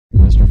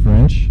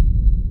French?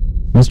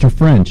 Mr.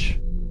 French?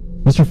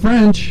 Mr.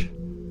 French?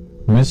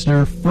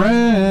 Mr.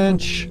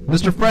 French?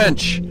 Mr.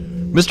 French?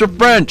 Mr.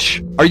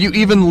 French! Are you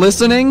even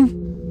listening?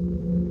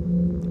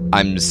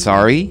 I'm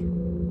sorry?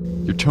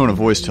 Your tone of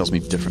voice tells me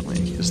differently.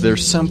 Is there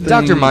something...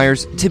 Dr.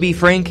 Myers, to be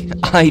frank,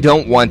 I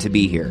don't want to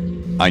be here.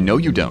 I know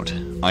you don't.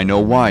 I know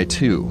why,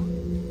 too.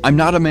 I'm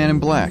not a man in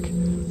black.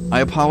 I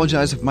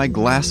apologize if my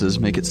glasses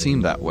make it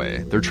seem that way.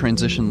 They're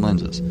transition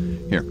lenses.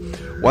 Here,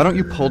 why don't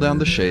you pull down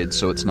the shade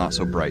so it's not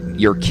so bright?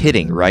 You're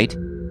kidding, right?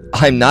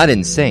 I'm not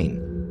insane.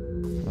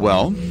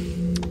 Well,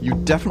 you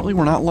definitely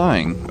were not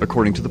lying,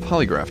 according to the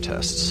polygraph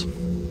tests.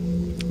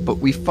 But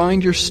we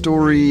find your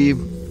story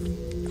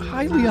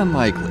highly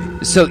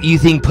unlikely. So you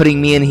think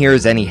putting me in here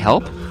is any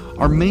help?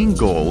 Our main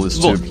goal is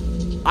Look,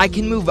 I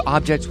can move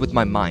objects with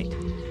my mind.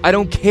 I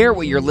don't care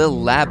what your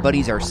little lab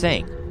buddies are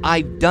saying.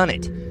 I've done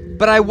it.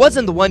 But I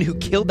wasn't the one who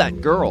killed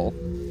that girl.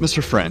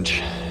 Mr.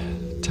 French,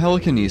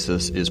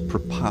 telekinesis is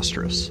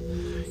preposterous.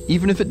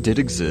 Even if it did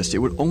exist, it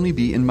would only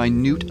be in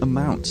minute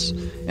amounts.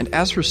 And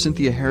as for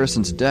Cynthia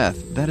Harrison's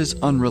death, that is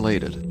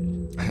unrelated.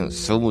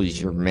 So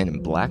was your Men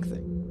in Black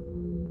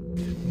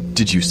thing.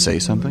 Did you say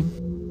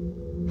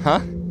something? Huh?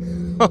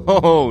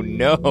 Oh,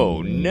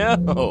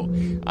 no.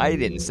 I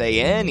didn't say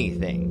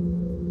anything.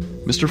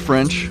 Mr.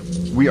 French,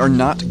 we are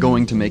not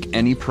going to make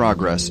any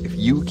progress if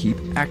you keep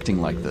acting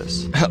like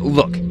this.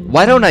 Look,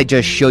 why don't I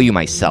just show you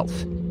myself?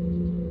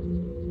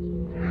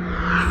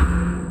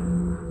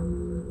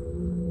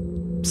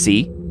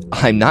 See?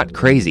 I'm not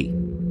crazy.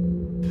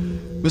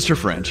 Mr.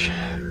 French,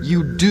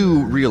 you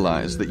do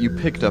realize that you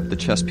picked up the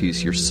chess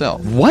piece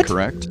yourself, What?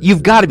 correct?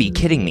 You've got to be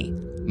kidding me.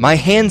 My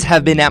hands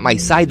have been at my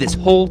side this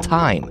whole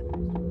time.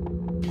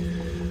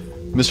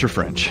 Mr.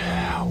 French,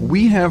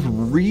 we have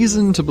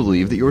reason to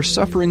believe that you're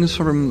suffering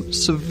from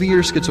severe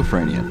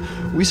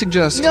schizophrenia. We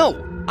suggest...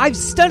 No! I've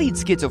studied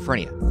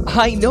schizophrenia.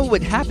 I know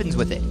what happens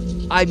with it.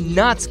 I'm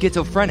not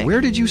schizophrenic.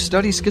 Where did you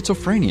study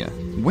schizophrenia?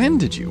 When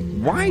did you?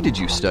 Why did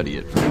you study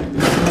it?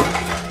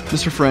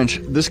 Mr. French,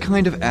 this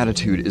kind of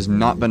attitude is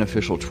not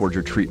beneficial toward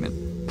your treatment.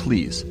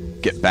 Please,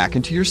 get back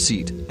into your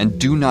seat and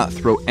do not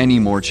throw any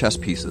more chess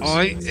pieces.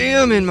 I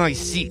am in my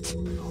seat.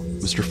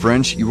 Mr.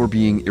 French, you are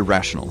being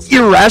irrational.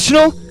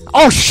 Irrational?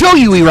 I'll show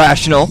you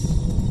irrational.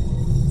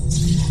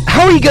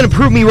 How are you going to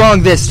prove me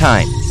wrong this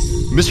time?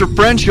 Mr.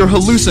 French, you're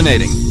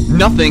hallucinating.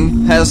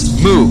 Nothing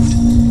has moved.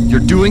 You're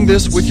doing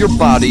this with your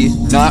body,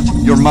 not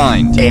your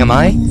mind. Am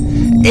I?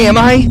 Am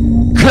I?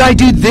 Could I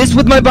do this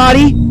with my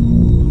body?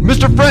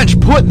 Mr. French,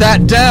 put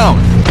that down!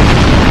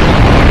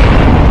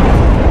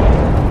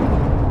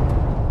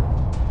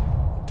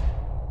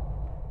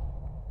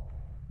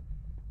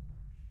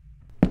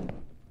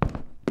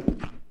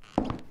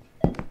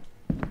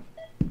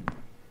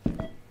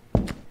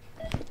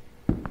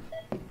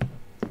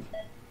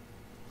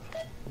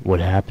 What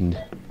happened?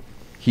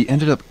 He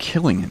ended up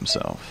killing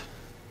himself.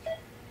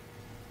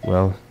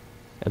 Well,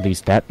 at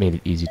least that made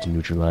it easy to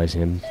neutralize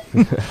him.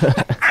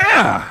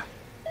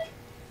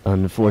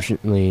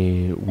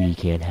 Unfortunately, we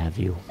can't have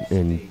you.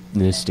 In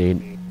this state,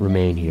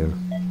 remain here.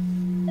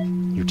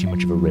 You're too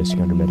much of a risk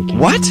under medication.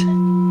 What? You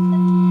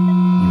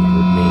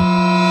hurt me.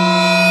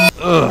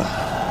 Ugh.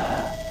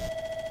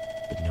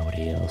 But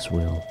nobody else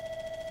will.